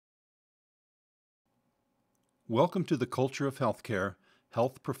Welcome to the Culture of Healthcare,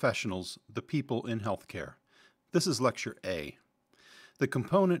 Health Professionals, the People in Healthcare. This is Lecture A. The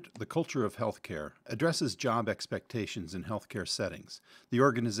component, the Culture of Healthcare, addresses job expectations in healthcare settings, the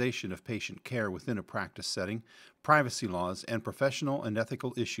organization of patient care within a practice setting, privacy laws, and professional and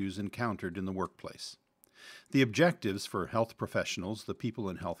ethical issues encountered in the workplace. The objectives for health professionals, the people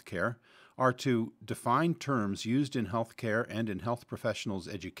in healthcare, are to define terms used in healthcare and in health professionals'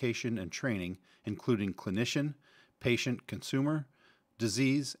 education and training, including clinician, patient, consumer,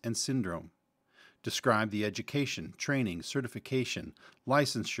 disease, and syndrome. Describe the education, training, certification,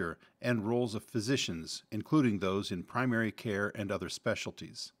 licensure, and roles of physicians, including those in primary care and other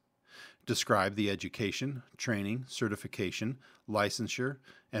specialties. Describe the education, training, certification, licensure,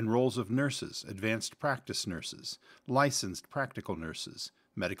 and roles of nurses, advanced practice nurses, licensed practical nurses,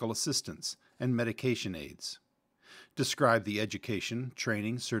 medical assistants, and medication aides. Describe the education,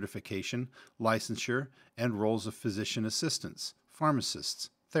 training, certification, licensure, and roles of physician assistants, pharmacists,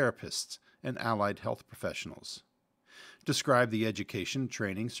 therapists, and allied health professionals. Describe the education,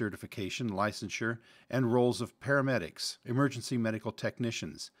 training, certification, licensure, and roles of paramedics, emergency medical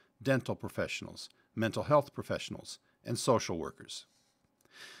technicians, dental professionals, mental health professionals, and social workers.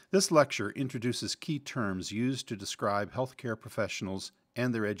 This lecture introduces key terms used to describe healthcare professionals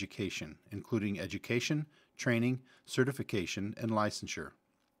and their education, including education, training, certification, and licensure.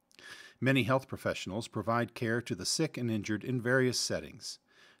 Many health professionals provide care to the sick and injured in various settings.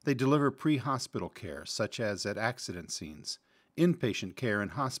 They deliver pre-hospital care, such as at accident scenes, inpatient care in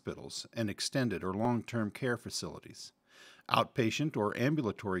hospitals and extended or long-term care facilities, outpatient or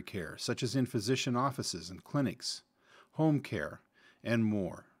ambulatory care, such as in physician offices and clinics, home care, and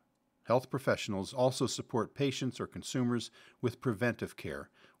more. Health professionals also support patients or consumers with preventive care,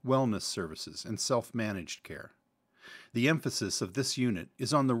 wellness services, and self-managed care. The emphasis of this unit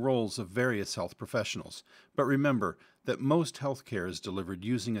is on the roles of various health professionals, but remember that most health care is delivered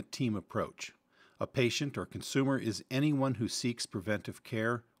using a team approach. A patient or consumer is anyone who seeks preventive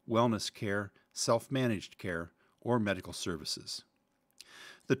care, wellness care, self-managed care, or medical services.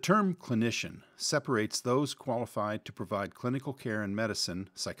 The term clinician separates those qualified to provide clinical care in medicine,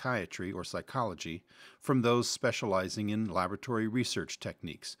 psychiatry, or psychology from those specializing in laboratory research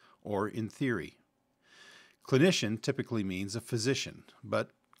techniques or in theory. Clinician typically means a physician, but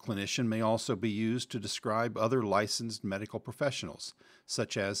clinician may also be used to describe other licensed medical professionals,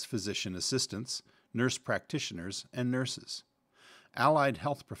 such as physician assistants, nurse practitioners, and nurses. Allied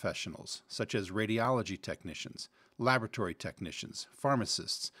health professionals, such as radiology technicians, laboratory technicians,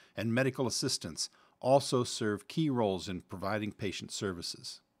 pharmacists, and medical assistants, also serve key roles in providing patient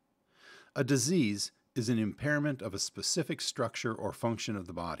services. A disease is an impairment of a specific structure or function of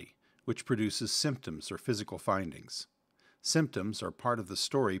the body, which produces symptoms or physical findings. Symptoms are part of the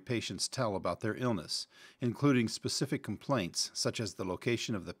story patients tell about their illness, including specific complaints such as the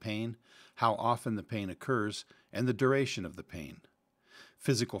location of the pain, how often the pain occurs, and the duration of the pain.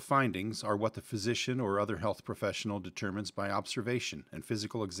 Physical findings are what the physician or other health professional determines by observation and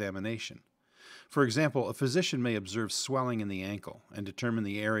physical examination. For example, a physician may observe swelling in the ankle and determine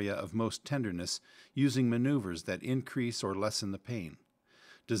the area of most tenderness using maneuvers that increase or lessen the pain.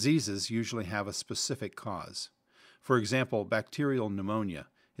 Diseases usually have a specific cause. For example, bacterial pneumonia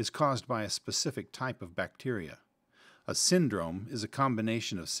is caused by a specific type of bacteria. A syndrome is a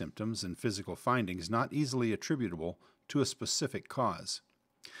combination of symptoms and physical findings not easily attributable to a specific cause.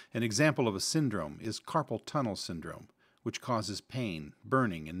 An example of a syndrome is carpal tunnel syndrome, which causes pain,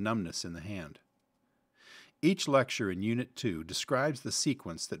 burning, and numbness in the hand. Each lecture in Unit 2 describes the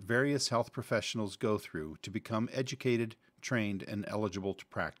sequence that various health professionals go through to become educated, trained, and eligible to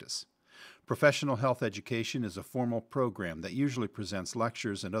practice. Professional health education is a formal program that usually presents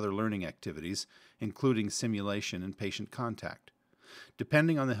lectures and other learning activities, including simulation and patient contact.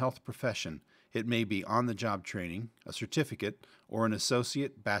 Depending on the health profession, it may be on-the-job training, a certificate, or an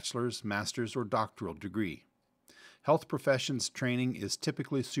associate, bachelor's, master's, or doctoral degree. Health professions training is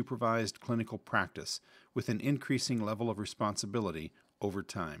typically supervised clinical practice with an increasing level of responsibility over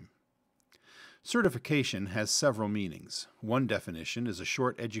time. Certification has several meanings. One definition is a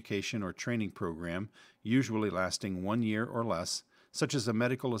short education or training program, usually lasting 1 year or less, such as a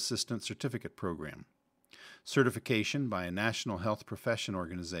medical assistant certificate program. Certification by a national health profession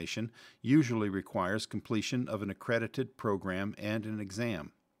organization usually requires completion of an accredited program and an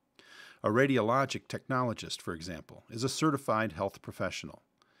exam. A radiologic technologist, for example, is a certified health professional.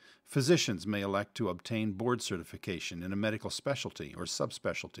 Physicians may elect to obtain board certification in a medical specialty or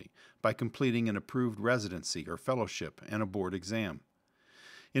subspecialty by completing an approved residency or fellowship and a board exam.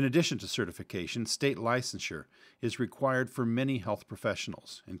 In addition to certification, state licensure is required for many health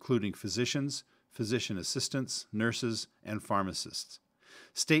professionals, including physicians, physician assistants, nurses, and pharmacists.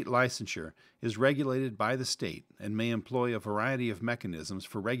 State licensure is regulated by the state and may employ a variety of mechanisms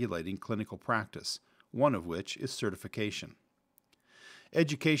for regulating clinical practice, one of which is certification.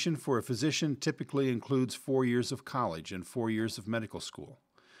 Education for a physician typically includes 4 years of college and 4 years of medical school.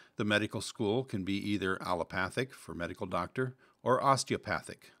 The medical school can be either allopathic, for medical doctor, or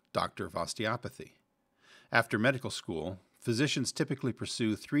osteopathic, doctor of osteopathy. After medical school, physicians typically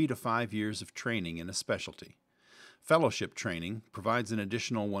pursue 3 to 5 years of training in a specialty. Fellowship training provides an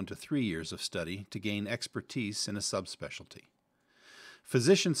additional 1 to 3 years of study to gain expertise in a subspecialty.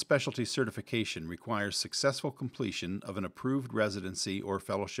 Physician specialty certification requires successful completion of an approved residency or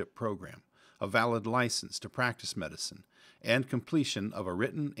fellowship program, a valid license to practice medicine, and completion of a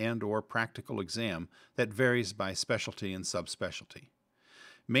written and/or practical exam that varies by specialty and subspecialty.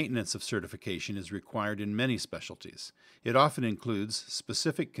 Maintenance of certification is required in many specialties. It often includes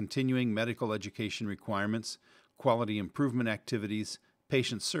specific continuing medical education requirements, quality improvement activities,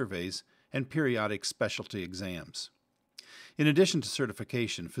 patient surveys, and periodic specialty exams. In addition to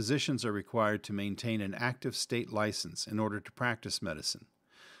certification, physicians are required to maintain an active state license in order to practice medicine.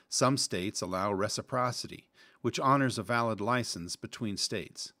 Some states allow reciprocity, which honors a valid license between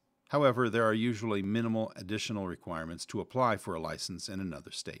states. However, there are usually minimal additional requirements to apply for a license in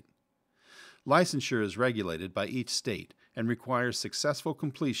another state. Licensure is regulated by each state and requires successful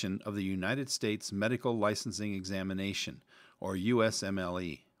completion of the United States Medical Licensing Examination, or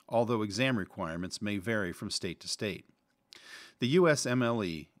USMLE, although exam requirements may vary from state to state. The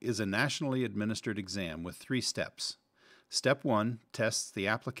USMLE is a nationally administered exam with 3 steps. Step 1 tests the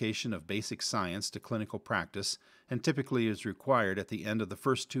application of basic science to clinical practice and typically is required at the end of the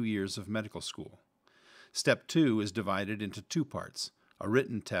first 2 years of medical school. Step 2 is divided into 2 parts, a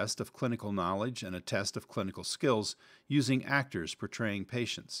written test of clinical knowledge and a test of clinical skills using actors portraying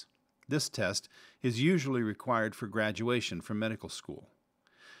patients. This test is usually required for graduation from medical school.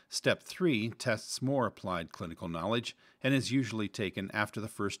 Step 3 tests more applied clinical knowledge and is usually taken after the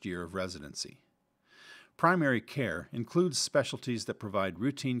first year of residency. Primary care includes specialties that provide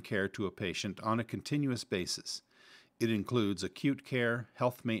routine care to a patient on a continuous basis. It includes acute care,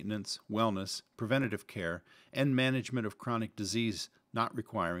 health maintenance, wellness, preventative care, and management of chronic disease not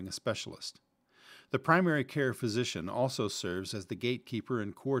requiring a specialist. The primary care physician also serves as the gatekeeper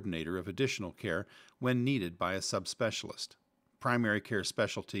and coordinator of additional care when needed by a subspecialist. Primary care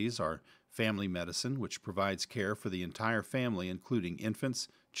specialties are family medicine, which provides care for the entire family, including infants,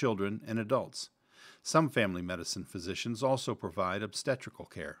 children, and adults. Some family medicine physicians also provide obstetrical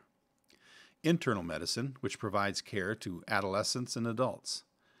care. Internal medicine, which provides care to adolescents and adults.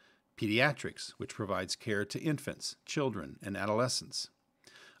 Pediatrics, which provides care to infants, children, and adolescents.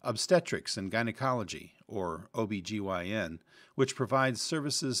 Obstetrics and gynecology, or OB/GYN, which provides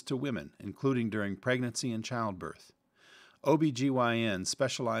services to women, including during pregnancy and childbirth. OB/GYN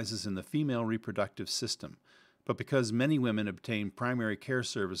specializes in the female reproductive system, but because many women obtain primary care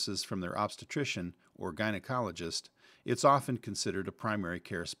services from their obstetrician or gynecologist, it's often considered a primary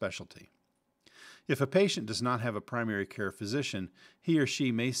care specialty. If a patient does not have a primary care physician, he or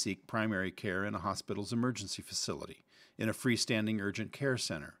she may seek primary care in a hospital's emergency facility, in a freestanding urgent care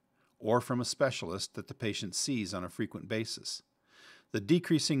center, or from a specialist that the patient sees on a frequent basis. The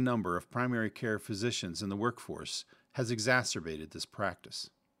decreasing number of primary care physicians in the workforce has exacerbated this practice.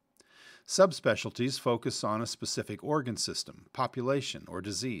 Subspecialties focus on a specific organ system, population, or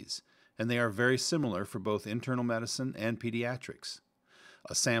disease, and they are very similar for both internal medicine and pediatrics.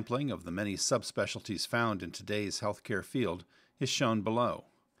 A sampling of the many subspecialties found in today's healthcare field is shown below.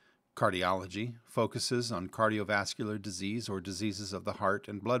 Cardiology focuses on cardiovascular disease or diseases of the heart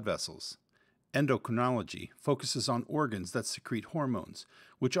and blood vessels. Endocrinology focuses on organs that secrete hormones,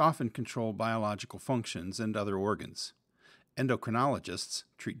 which often control biological functions and other organs. Endocrinologists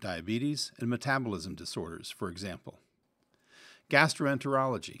treat diabetes and metabolism disorders, for example.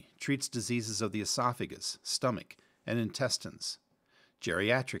 Gastroenterology treats diseases of the esophagus, stomach, and intestines.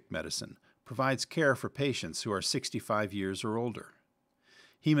 Geriatric medicine provides care for patients who are 65 years or older.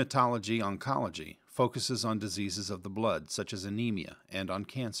 Hematology-oncology focuses on diseases of the blood, such as anemia, and on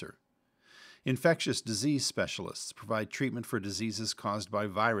cancer. Infectious disease specialists provide treatment for diseases caused by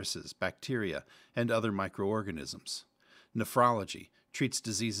viruses, bacteria, and other microorganisms. Nephrology treats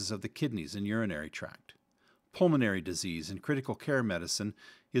diseases of the kidneys and urinary tract. Pulmonary disease and critical care medicine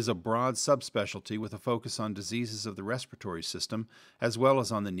is a broad subspecialty with a focus on diseases of the respiratory system as well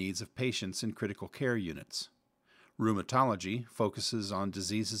as on the needs of patients in critical care units. Rheumatology focuses on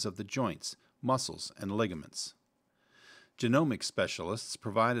diseases of the joints, muscles, and ligaments. Genomic specialists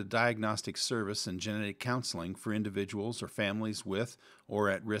provide a diagnostic service and genetic counseling for individuals or families with or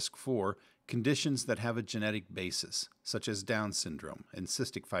at risk for conditions that have a genetic basis, such as Down syndrome and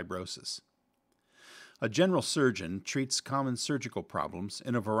cystic fibrosis. A general surgeon treats common surgical problems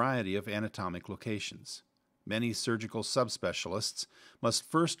in a variety of anatomic locations. Many surgical subspecialists must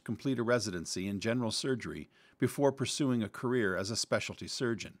first complete a residency in general surgery before pursuing a career as a specialty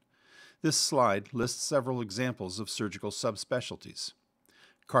surgeon. This slide lists several examples of surgical subspecialties.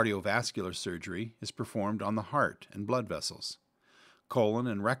 Cardiovascular surgery is performed on the heart and blood vessels. Colon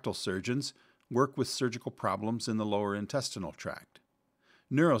and rectal surgeons work with surgical problems in the lower intestinal tract.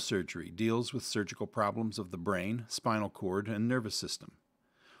 Neurosurgery deals with surgical problems of the brain, spinal cord, and nervous system.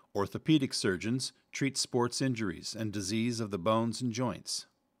 Orthopedic surgeons treat sports injuries and disease of the bones and joints.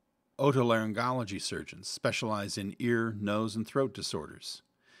 Otolaryngology surgeons specialize in ear, nose, and throat disorders.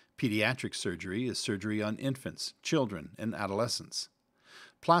 Pediatric surgery is surgery on infants, children, and adolescents.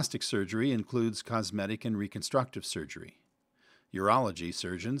 Plastic surgery includes cosmetic and reconstructive surgery. Urology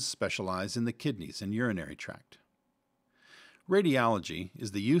surgeons specialize in the kidneys and urinary tract. Radiology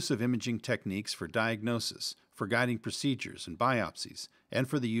is the use of imaging techniques for diagnosis, for guiding procedures and biopsies, and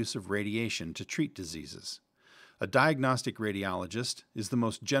for the use of radiation to treat diseases. A diagnostic radiologist is the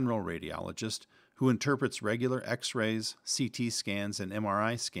most general radiologist who interprets regular X-rays, CT scans, and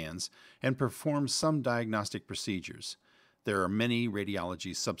MRI scans and performs some diagnostic procedures. There are many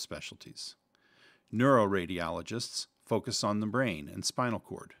radiology subspecialties. Neuroradiologists focus on the brain and spinal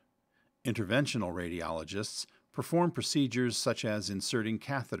cord. Interventional radiologists perform procedures such as inserting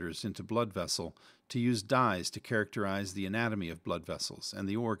catheters into blood vessel to use dyes to characterize the anatomy of blood vessels and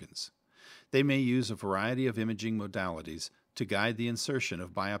the organs. They may use a variety of imaging modalities to guide the insertion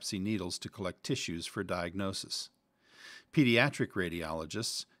of biopsy needles to collect tissues for diagnosis. Pediatric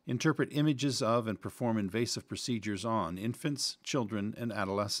radiologists interpret images of and perform invasive procedures on infants, children, and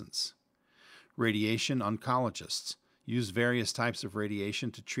adolescents. Radiation oncologists use various types of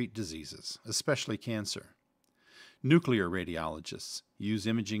radiation to treat diseases, especially cancer. Nuclear radiologists use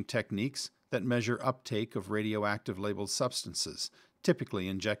imaging techniques that measure uptake of radioactive labeled substances, typically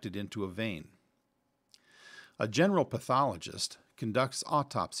injected into a vein. A general pathologist conducts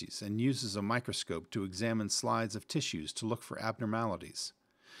autopsies and uses a microscope to examine slides of tissues to look for abnormalities.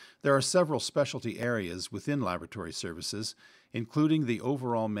 There are several specialty areas within laboratory services, including the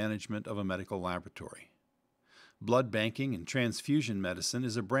overall management of a medical laboratory. Blood banking and transfusion medicine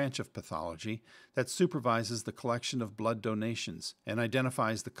is a branch of pathology that supervises the collection of blood donations and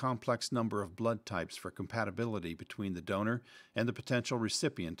identifies the complex number of blood types for compatibility between the donor and the potential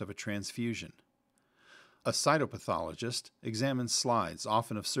recipient of a transfusion. A cytopathologist examines slides,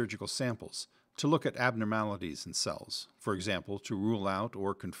 often of surgical samples, to look at abnormalities in cells, for example, to rule out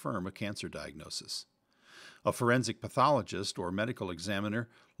or confirm a cancer diagnosis. A forensic pathologist or medical examiner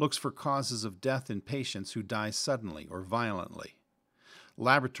looks for causes of death in patients who die suddenly or violently.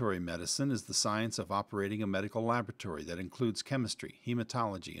 Laboratory medicine is the science of operating a medical laboratory that includes chemistry,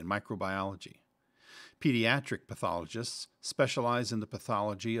 hematology, and microbiology. Pediatric pathologists specialize in the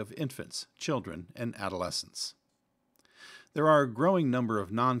pathology of infants, children, and adolescents. There are a growing number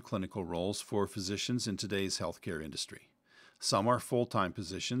of non-clinical roles for physicians in today's healthcare industry. Some are full-time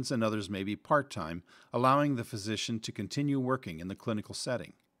positions and others may be part-time, allowing the physician to continue working in the clinical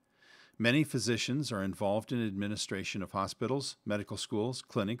setting. Many physicians are involved in administration of hospitals, medical schools,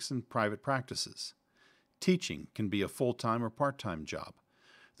 clinics, and private practices. Teaching can be a full-time or part-time job.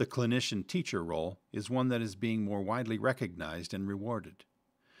 The clinician-teacher role is one that is being more widely recognized and rewarded.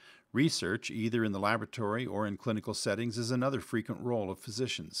 Research, either in the laboratory or in clinical settings, is another frequent role of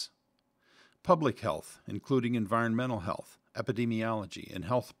physicians. Public health, including environmental health, epidemiology, and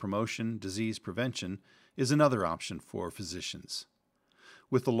health promotion, disease prevention, is another option for physicians.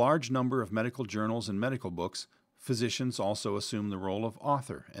 With the large number of medical journals and medical books, physicians also assume the role of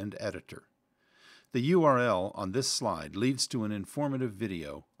author and editor. The URL on this slide leads to an informative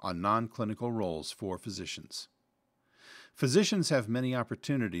video on non-clinical roles for physicians. Physicians have many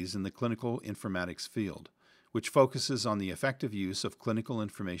opportunities in the clinical informatics field, which focuses on the effective use of clinical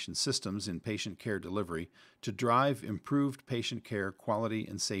information systems in patient care delivery to drive improved patient care quality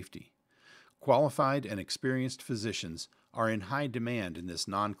and safety. Qualified and experienced physicians are in high demand in this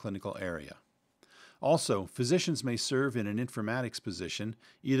non-clinical area. Also, physicians may serve in an informatics position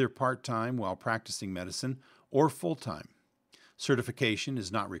either part-time while practicing medicine or full-time. Certification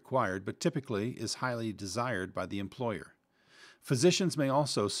is not required, but typically is highly desired by the employer. Physicians may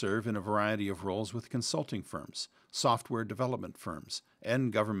also serve in a variety of roles with consulting firms, software development firms,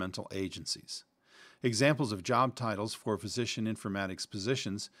 and governmental agencies. Examples of job titles for physician informatics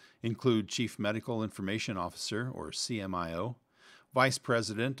positions include Chief Medical Information Officer, or CMIO, Vice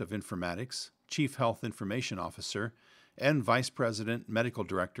President of Informatics, Chief Health Information Officer, and Vice President Medical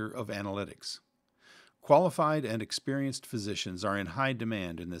Director of Analytics. Qualified and experienced physicians are in high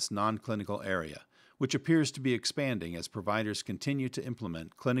demand in this non-clinical area, which appears to be expanding as providers continue to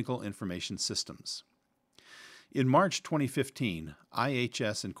implement clinical information systems. In March 2015,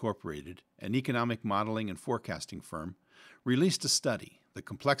 IHS Incorporated, an economic modeling and forecasting firm, released a study, The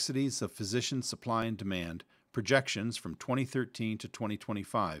Complexities of Physician Supply and Demand, Projections from 2013 to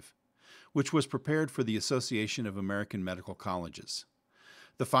 2025, which was prepared for the Association of American Medical Colleges.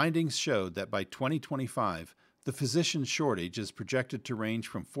 The findings showed that by 2025, the physician shortage is projected to range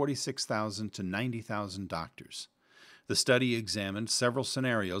from 46,000 to 90,000 doctors. The study examined several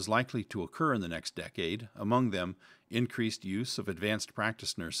scenarios likely to occur in the next decade, among them increased use of advanced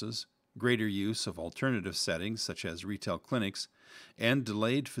practice nurses, greater use of alternative settings such as retail clinics, and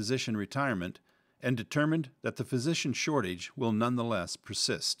delayed physician retirement, and determined that the physician shortage will nonetheless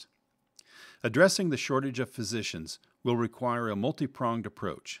persist. Addressing the shortage of physicians will require a multi-pronged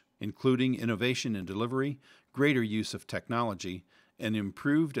approach, including innovation in delivery, greater use of technology, and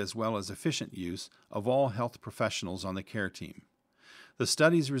improved as well as efficient use of all health professionals on the care team. The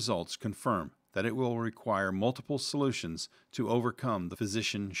study's results confirm that it will require multiple solutions to overcome the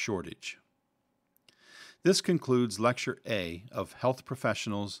physician shortage. This concludes Lecture A of Health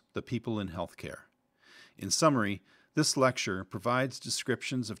Professionals, the People in Healthcare. In summary, this lecture provides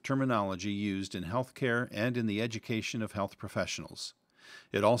descriptions of terminology used in healthcare and in the education of health professionals.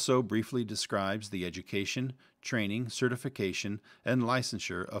 It also briefly describes the education, training, certification, and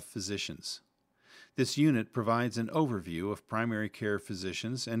licensure of physicians. This unit provides an overview of primary care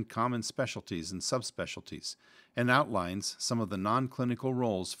physicians and common specialties and subspecialties, and outlines some of the non-clinical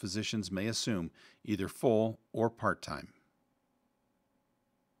roles physicians may assume, either full or part-time.